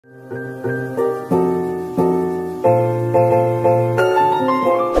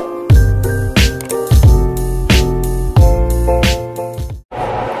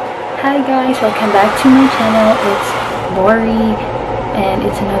welcome back to my channel. It's Lorie and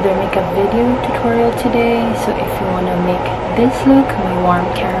it's another makeup video tutorial today. So if you want to make this look, my warm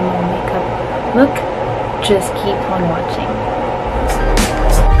caramel makeup look, just keep on watching.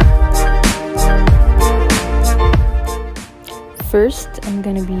 First, I'm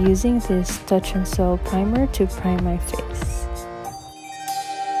going to be using this Touch and Soul primer to prime my face.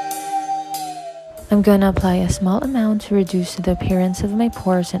 I'm gonna apply a small amount to reduce the appearance of my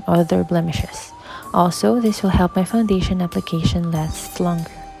pores and other blemishes. Also, this will help my foundation application last longer.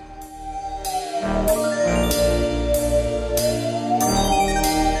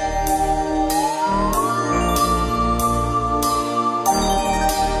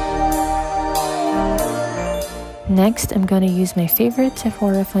 Next, I'm gonna use my favorite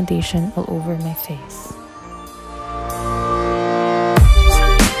Sephora foundation all over my face.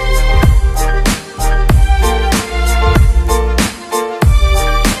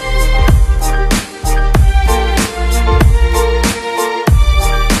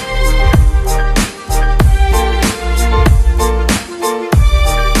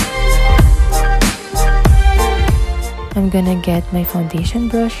 I'm gonna get my foundation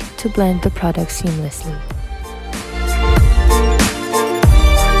brush to blend the product seamlessly.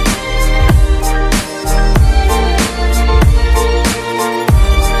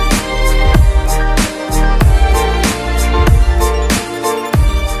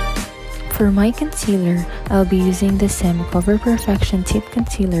 For my concealer, I'll be using the Cover Perfection Tip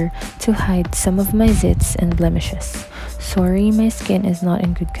Concealer to hide some of my zits and blemishes. Sorry, my skin is not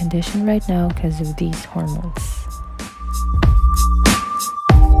in good condition right now because of these hormones.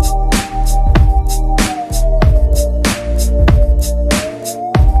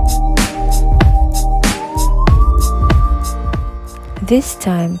 This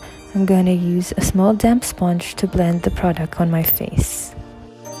time, I'm gonna use a small damp sponge to blend the product on my face.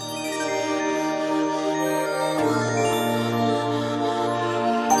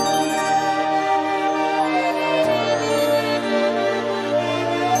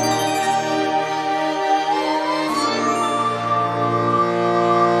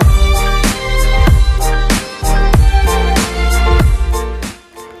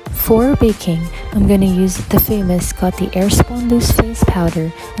 For baking, I'm gonna use the famous Coty Airspun Loose Face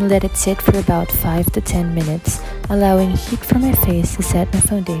Powder and let it sit for about 5 to 10 minutes, allowing heat from my face to set my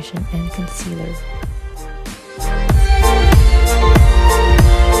foundation and concealer.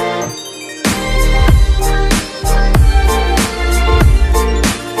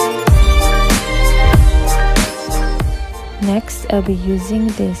 Next, I'll be using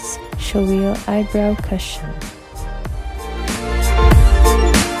this showy eyebrow cushion.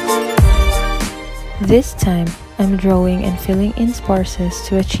 This time, I'm drawing and filling in sparses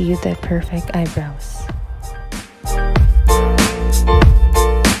to achieve the perfect eyebrows.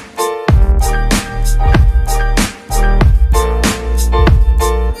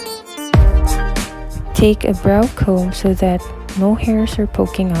 Take a brow comb so that no hairs are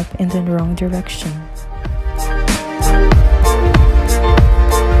poking up in the wrong direction.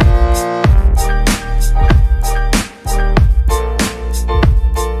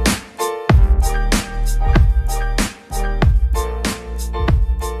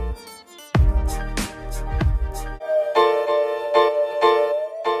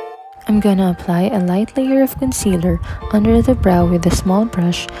 I'm gonna apply a light layer of concealer under the brow with a small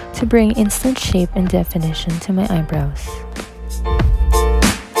brush to bring instant shape and definition to my eyebrows.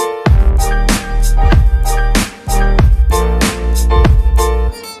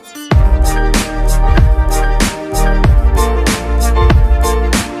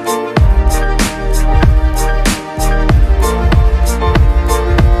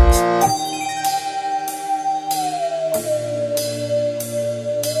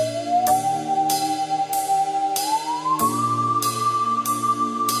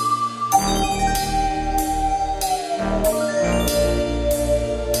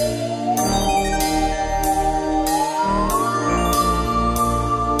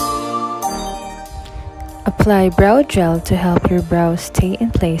 Apply brow gel to help your brows stay in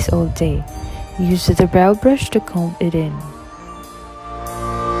place all day. Use the brow brush to comb it in.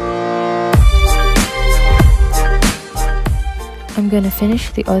 I'm gonna finish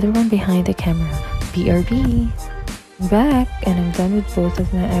the other one behind the camera. BRB! I'm back and I'm done with both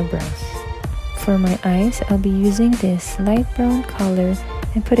of my eyebrows. For my eyes, I'll be using this light brown color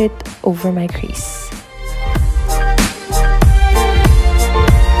and put it over my crease.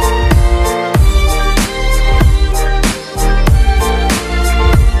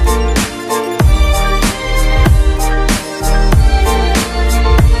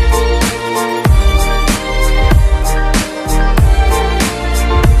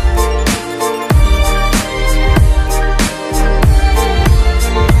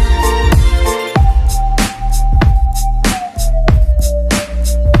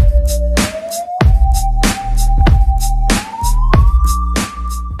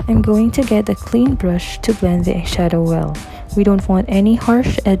 going to get a clean brush to blend the eyeshadow well. We don't want any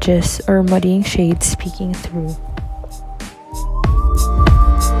harsh edges or muddying shades peeking through.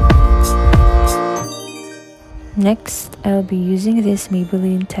 Next, I'll be using this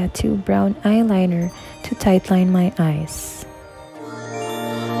Maybelline Tattoo Brown Eyeliner to tightline my eyes.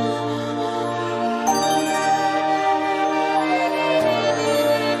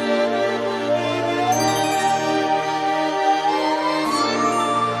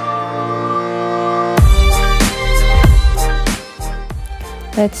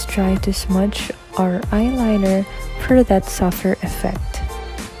 Let's try to smudge our eyeliner for that softer effect.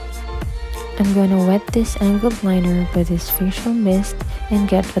 I'm gonna wet this angled liner with this facial mist and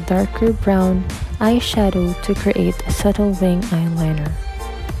get a darker brown eyeshadow to create a subtle wing eyeliner.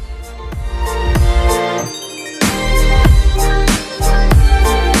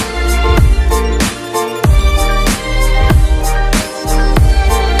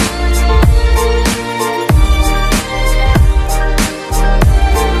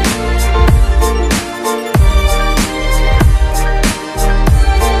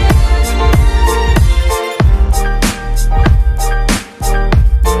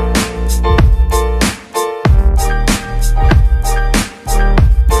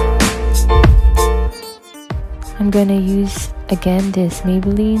 I'm gonna use again this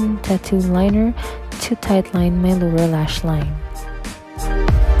Maybelline Tattoo Liner to tightline my lower lash line.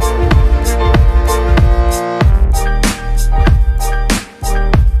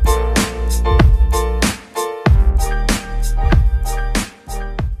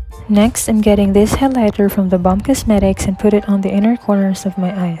 Next, I'm getting this highlighter from the Balm Cosmetics and put it on the inner corners of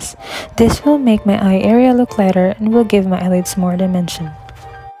my eyes. This will make my eye area look lighter and will give my eyelids more dimension.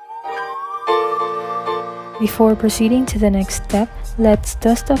 Before proceeding to the next step, let's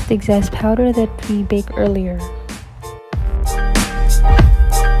dust off the excess powder that we baked earlier.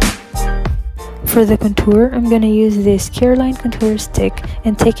 For the contour, I'm gonna use this Careline contour stick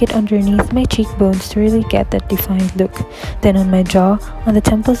and take it underneath my cheekbones to really get that defined look. Then on my jaw, on the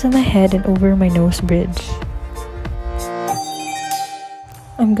temples of my head, and over my nose bridge.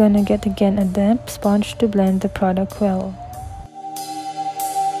 I'm gonna get again a damp sponge to blend the product well.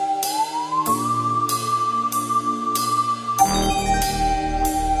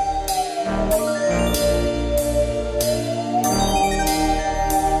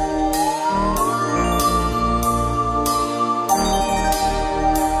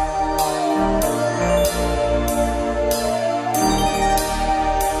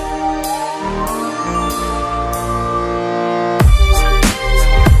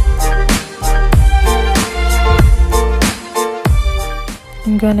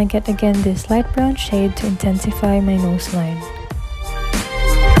 I'm gonna get again this light brown shade to intensify my nose line.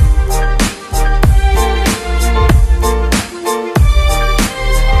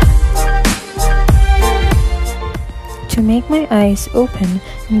 To make my eyes open,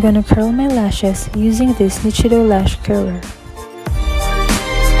 I'm gonna curl my lashes using this Nichido Lash Curler.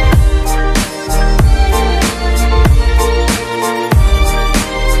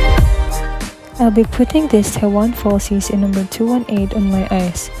 I'll be putting this Taiwan Falsies in number 218 on my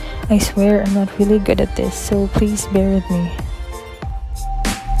eyes. I swear I'm not really good at this, so please bear with me.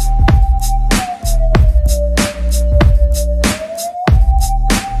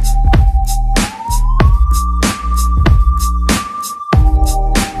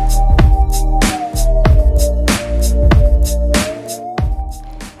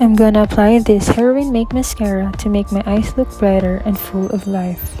 I'm gonna apply this Heroin Make Mascara to make my eyes look brighter and full of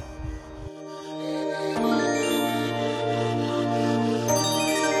life.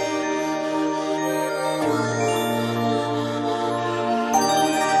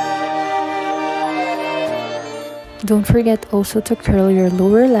 Don't forget also to curl your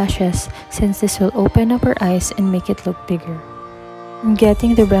lower lashes since this will open up our eyes and make it look bigger. I'm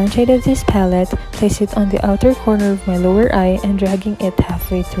getting the brown shade of this palette, place it on the outer corner of my lower eye and dragging it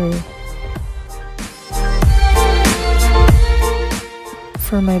halfway through.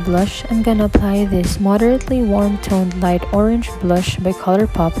 For my blush, I'm gonna apply this moderately warm-toned light orange blush by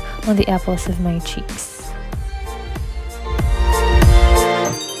Colourpop on the apples of my cheeks.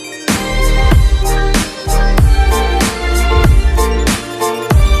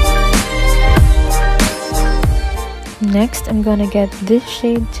 Next, I'm gonna get this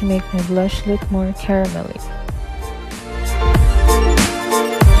shade to make my blush look more caramelly.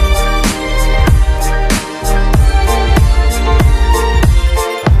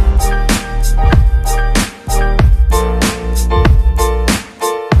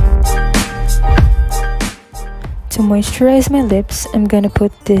 To moisturize my lips, I'm gonna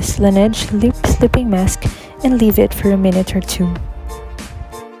put this Laneige Lip Slipping Mask and leave it for a minute or two.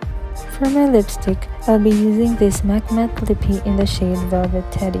 For my lipstick, I'll be using this MAC Matte Lippy in the shade Velvet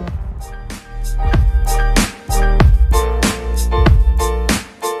Teddy.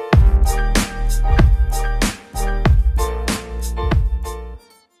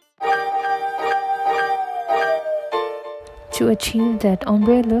 To achieve that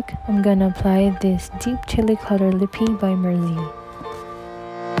ombre look, I'm gonna apply this deep chili color lippy by Mercy.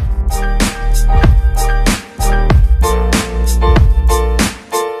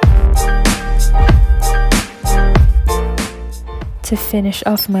 To finish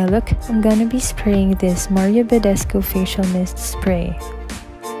off my look, I'm gonna be spraying this Mario Badescu Facial Mist Spray.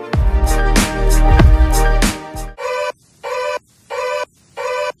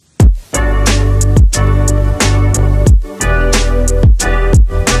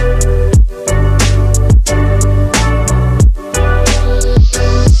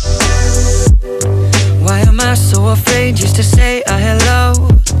 Just to say a hello,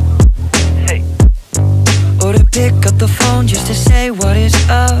 hey, or to pick up the phone just to say what is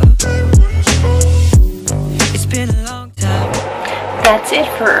up. It's been a long time. That's it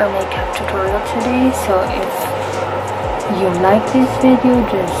for our makeup tutorial today. So if you like this video,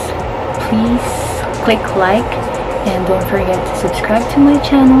 just please click like and don't forget to subscribe to my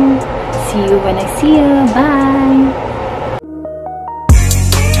channel. See you when I see you. Bye.